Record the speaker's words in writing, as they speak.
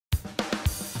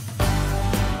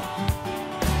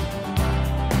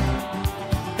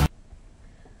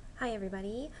Hi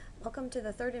everybody, welcome to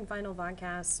the third and final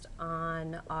vodcast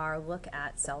on our look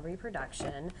at cell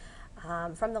reproduction.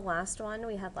 From the last one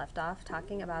we had left off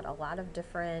talking about a lot of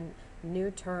different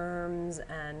new terms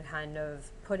and kind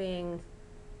of putting,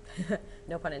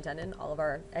 no pun intended, all of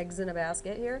our eggs in a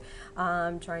basket here,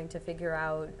 trying to figure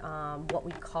out what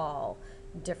we call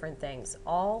different things,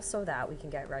 all so that we can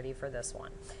get ready for this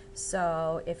one.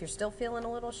 So if you're still feeling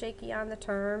a little shaky on the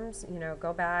terms,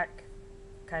 go back,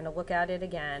 kind of look at it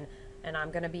again, and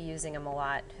I'm going to be using them a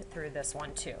lot through this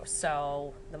one too.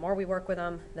 So the more we work with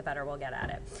them, the better we'll get at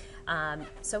it.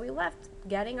 So we left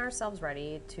getting ourselves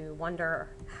ready to wonder,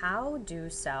 how do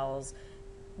cells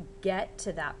get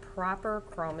to that proper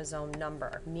chromosome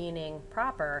number, meaning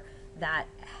proper, that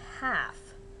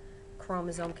half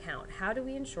chromosome count? How do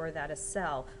we ensure that a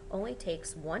cell only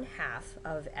takes 1/2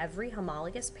 of every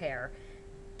homologous pair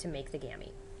to make the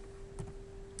gamete?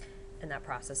 And that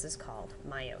process is called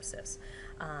meiosis.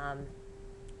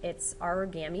 It's our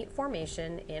gamete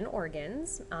formation in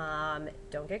organs.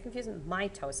 Don't get confused with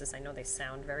mitosis. I know they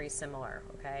sound very similar,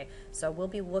 okay? So we'll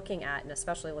be looking at, and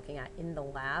especially looking at in the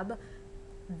lab,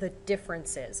 the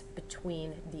differences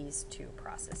between these two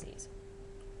processes.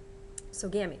 So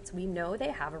gametes, we know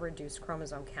they have a reduced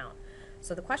chromosome count.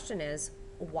 So the question is,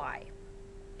 why?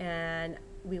 And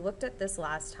we looked at this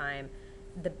last time.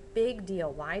 The big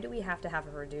deal, why do we have to have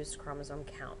a reduced chromosome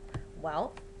count?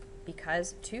 Well,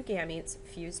 because two gametes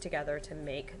fuse together to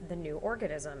make the new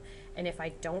organism. And if I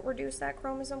don't reduce that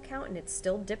chromosome count and it's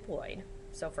still diploid,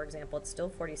 so for example, it's still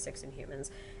 46 in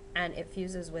humans, and it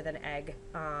fuses with an egg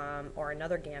or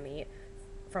another gamete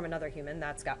from another human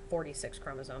that's got 46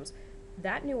 chromosomes,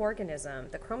 that new organism,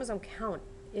 the chromosome count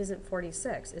isn't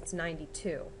 46, it's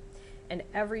 92. And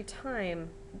every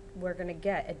time we're going to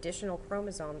get additional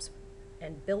chromosomes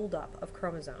and buildup of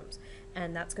chromosomes,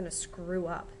 and that's going to screw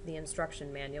up the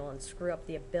instruction manual and screw up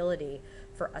the ability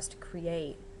for us to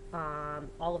create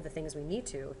all of the things we need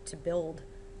to build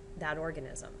that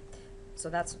organism. So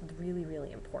that's really,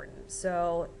 really important.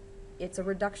 So it's a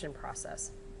reduction process.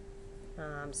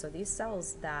 So these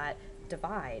cells that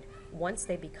divide, once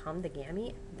they become the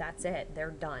gamete, that's it, they're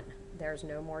done. There's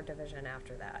no more division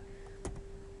after that.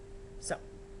 So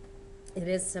it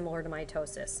is similar to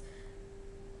mitosis,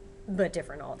 but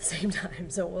different all at the same time,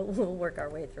 so we'll work our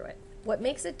way through it. What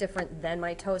makes it different than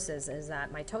mitosis is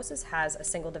that mitosis has a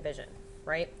single division,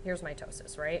 right? Here's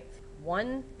mitosis, right?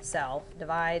 One cell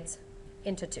divides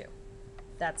into two.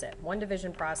 That's it. One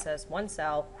division process, one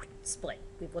cell, split.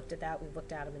 We've looked at that. We've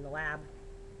looked at them in the lab.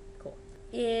 Cool.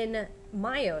 In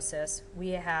meiosis, we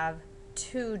have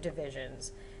two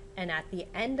divisions, and at the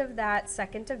end of that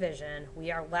second division,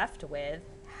 we are left with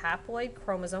haploid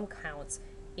chromosome counts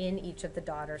in each of the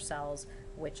daughter cells,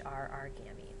 which are our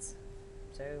gametes.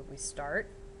 So we start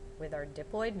with our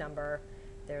diploid number.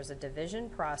 There's a division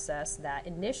process that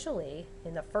initially,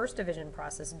 in the first division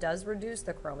process, does reduce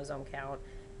the chromosome count,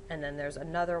 and then there's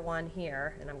another one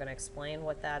here, and I'm going to explain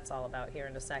what that's all about here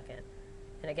in a second.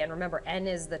 And again, remember, N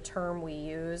is the term we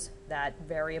use, that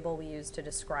variable we use to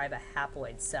describe a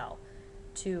haploid cell.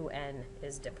 2N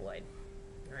is diploid.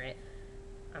 All right,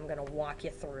 I'm going to walk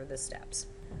you through the steps.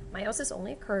 Meiosis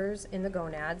only occurs in the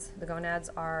gonads. The gonads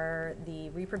are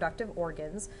the reproductive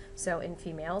organs. So in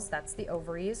females, that's the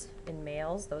ovaries. In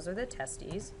males, those are the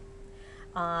testes.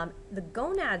 The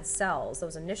gonad cells,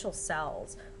 those initial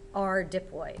cells, are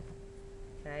diploid.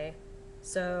 Okay?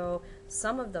 So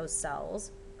some of those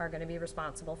cells are going to be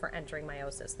responsible for entering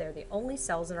meiosis. They're the only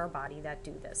cells in our body that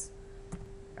do this.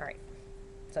 All right.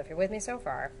 So if you're with me so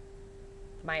far,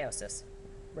 meiosis,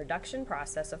 reduction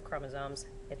process of chromosomes.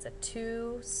 It's a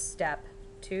two-step,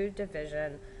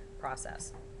 two-division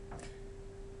process.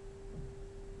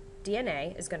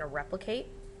 DNA is going to replicate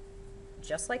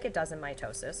just like it does in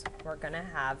mitosis. We're going to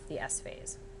have the S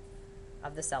phase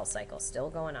of the cell cycle still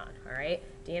going on, all right?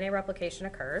 DNA replication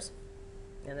occurs,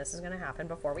 and this is going to happen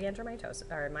before we enter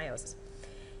meiosis.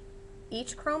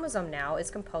 Each chromosome now is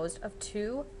composed of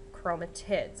two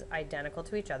chromatids, identical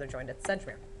to each other, joined at the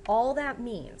centromere. All that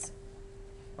means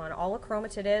on all a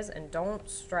chromatid is, and don't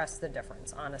stress the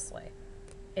difference, honestly.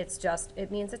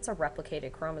 It means it's a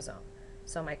replicated chromosome.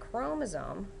 So my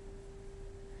chromosome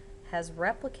has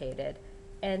replicated,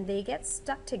 and they get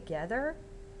stuck together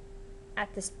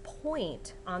at this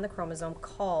point on the chromosome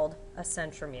called a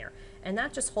centromere, and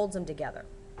that just holds them together.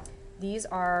 These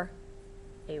are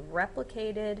a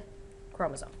replicated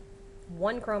chromosome.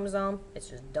 One chromosome, it's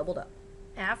just doubled up.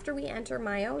 After we enter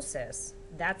meiosis,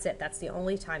 that's it. That's the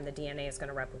only time the DNA is going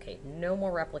to replicate. No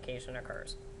more replication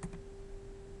occurs.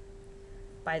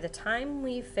 By the time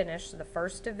we finish the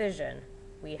first division,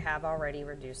 we have already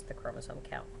reduced the chromosome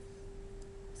count.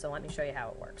 So let me show you how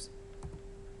it works.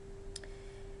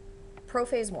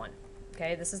 prophase 1.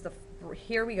 Okay, this is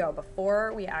here we go,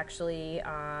 before we actually,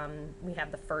 we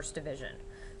have the first division.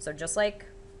 So just like,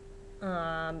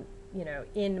 you know,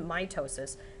 in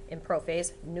mitosis, in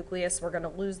prophase, nucleus, we're going to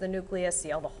lose the nucleus.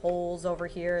 See all the holes over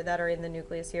here that are in the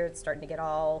nucleus here? It's starting to get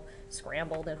all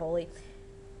scrambled and holy.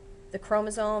 The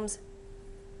chromosomes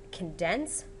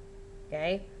condense,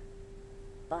 okay,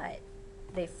 but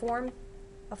they form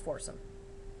a foursome,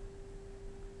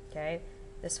 okay?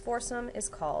 This foursome is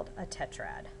called a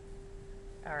tetrad,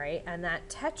 all right? And that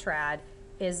tetrad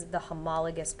is the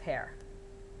homologous pair.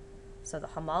 So the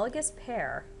homologous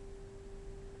pair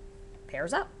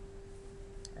pairs up.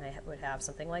 And I would have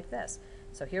something like this.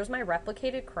 So here's my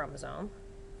replicated chromosome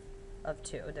of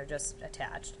 2. They're just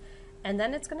attached. And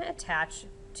then it's going to attach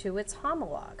to its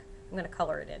homolog. I'm going to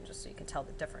color it in just so you can tell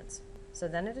the difference. So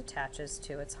then it attaches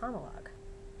to its homolog.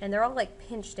 And they're all like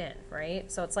pinched in,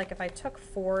 right? So it's like if I took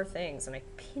 4 things and I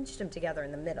pinched them together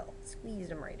in the middle, squeezed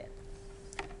them right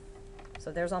in.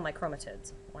 So there's all my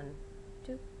chromatids. 1,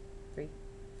 2, 3,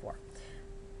 4.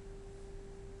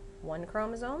 1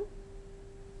 chromosome,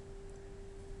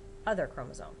 other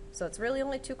chromosome. So it's really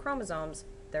only 2 chromosomes.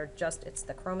 It's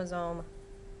the chromosome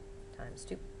times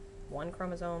 2. 1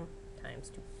 chromosome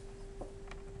times 2.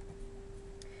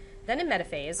 Then in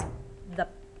metaphase, the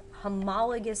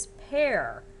homologous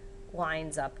pair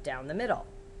lines up down the middle.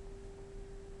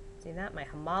 See that? My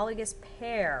homologous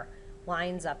pair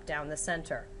lines up down the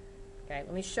center. Okay,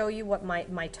 let me show you what my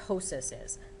mitosis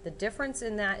is. The difference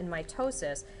in that in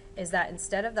mitosis is that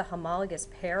instead of the homologous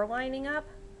pair lining up,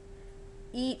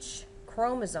 each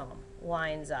chromosome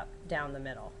lines up down the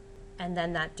middle, and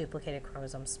then that duplicated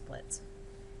chromosome splits.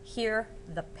 Here,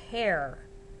 the pair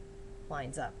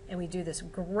lines up, and we do this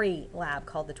great lab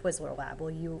called the Twizzler lab,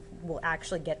 where you will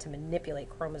actually get to manipulate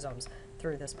chromosomes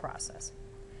through this process.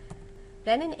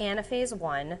 Then in anaphase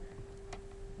 1,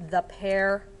 the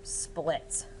pair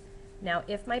splits. Now,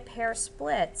 if my pair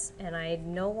splits and I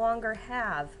no longer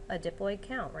have a diploid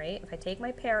count, right? If I take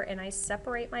my pair and I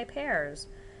separate my pairs,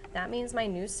 that means my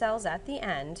new cells at the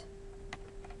end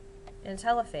in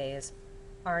telophase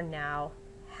are now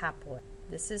haploid.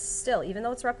 This is still, even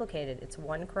though it's replicated, it's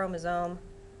 1 chromosome,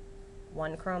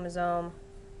 1 chromosome,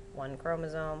 1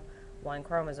 chromosome, 1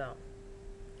 chromosome,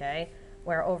 okay?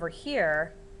 Where over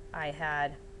here, I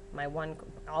had my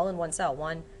all in one cell,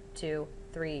 1, 2,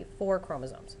 3, 4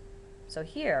 chromosomes. So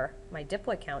here, my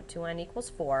diploid count, 2n equals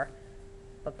 4,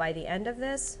 but by the end of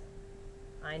this,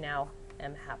 I now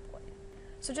am haploid.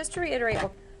 So just to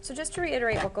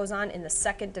reiterate what goes on in the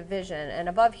second division, and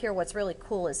above here what's really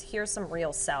cool is here's some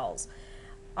real cells.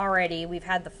 Already, we've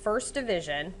had the first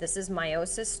division. This is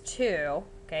meiosis 2.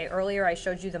 Okay, earlier I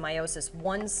showed you the meiosis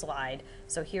 1 slide,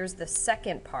 so here's the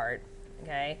second part.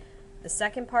 Okay, the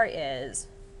second part is,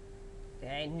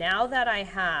 okay, now that I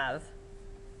have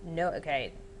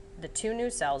the 2 new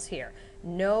cells here,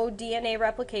 no DNA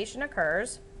replication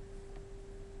occurs.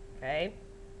 Okay.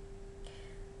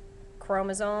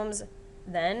 Chromosomes,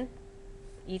 then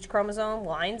each chromosome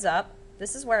lines up.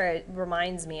 This is where it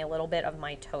reminds me a little bit of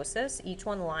mitosis. Each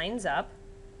one lines up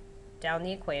down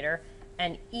the equator,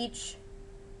 and each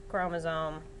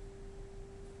chromosome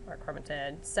or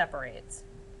chromatid separates.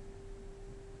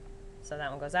 So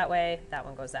that one goes that way, that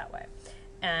one goes that way.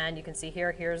 And you can see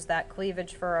here, here's that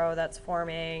cleavage furrow that's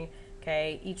forming.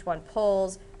 Okay, each one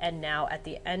pulls, and now at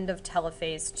the end of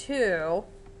telophase 2,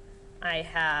 I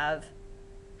have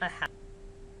a haploid.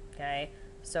 Okay,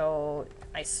 so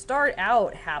I start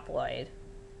out haploid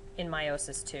in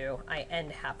meiosis 2, I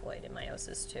end haploid in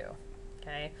meiosis 2.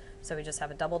 Okay, so we just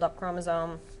have a doubled up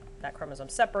chromosome, that chromosome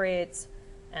separates,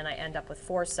 and I end up with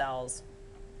 4 cells.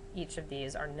 Each of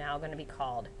these are now going to be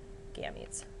called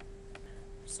gametes.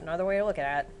 Just another way to look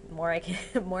at it.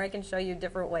 The more I can show you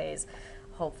different ways,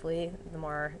 hopefully the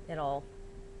more it'll,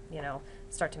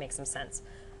 start to make some sense.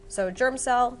 So germ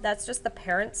cell, that's just the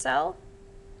parent cell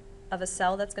of a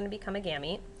cell that's going to become a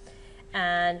gamete.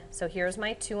 And so here's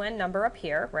my 2n number up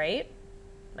here, right?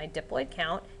 My diploid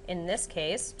count. In this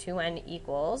case, 2n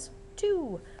equals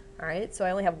 2. All right, so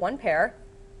I only have 1 pair.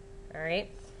 All right,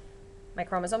 my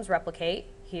chromosomes replicate.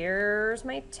 Here's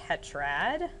my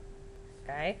tetrad.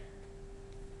 Okay,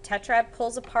 tetrad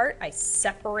pulls apart. I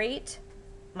separate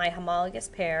my homologous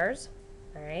pairs.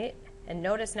 All right, and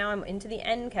notice now I'm into the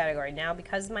N category. Now,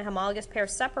 because my homologous pair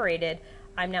separated,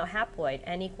 I'm now haploid,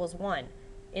 N equals 1.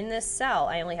 In this cell,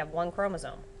 I only have 1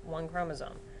 chromosome, 1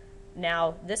 chromosome.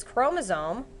 Now, this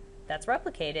chromosome that's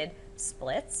replicated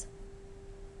splits,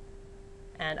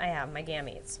 and I have my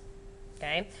gametes.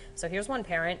 Okay, so here's one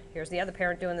parent, here's the other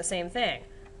parent doing the same thing.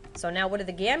 So now what do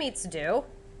the gametes do?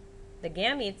 The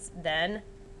gametes then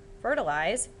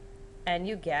fertilize, and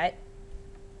you get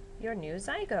your new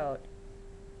zygote.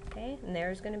 Okay, and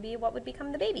there's going to be what would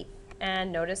become the baby.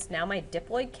 And notice now my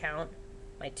diploid count,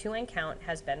 my 2N count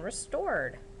has been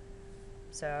restored.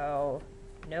 So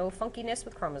no funkiness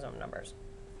with chromosome numbers.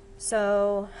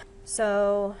 So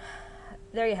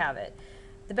there you have it.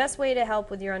 The best way to help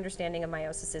with your understanding of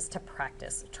meiosis is to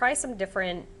practice. Try some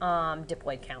different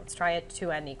diploid counts. Try a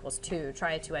 2N equals 2,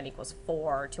 try a 2N equals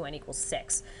 4, 2N equals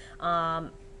 6,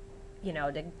 you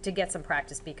know, to get some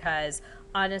practice, because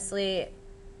honestly,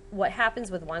 what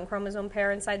happens with one chromosome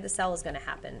pair inside the cell is going to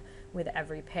happen with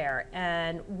every pair.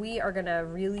 And we are going to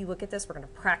really look at this. We're going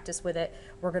to practice with it.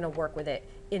 We're going to work with it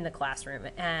in the classroom.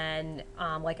 And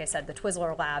like I said, the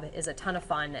Twizzler lab is a ton of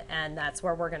fun. And that's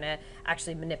where we're going to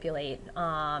actually manipulate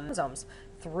chromosomes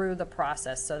through the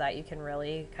process so that you can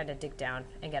really kind of dig down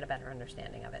and get a better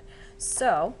understanding of it.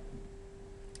 So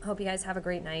I hope you guys have a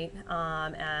great night,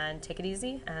 and take it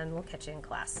easy, and we'll catch you in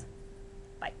class.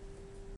 Bye.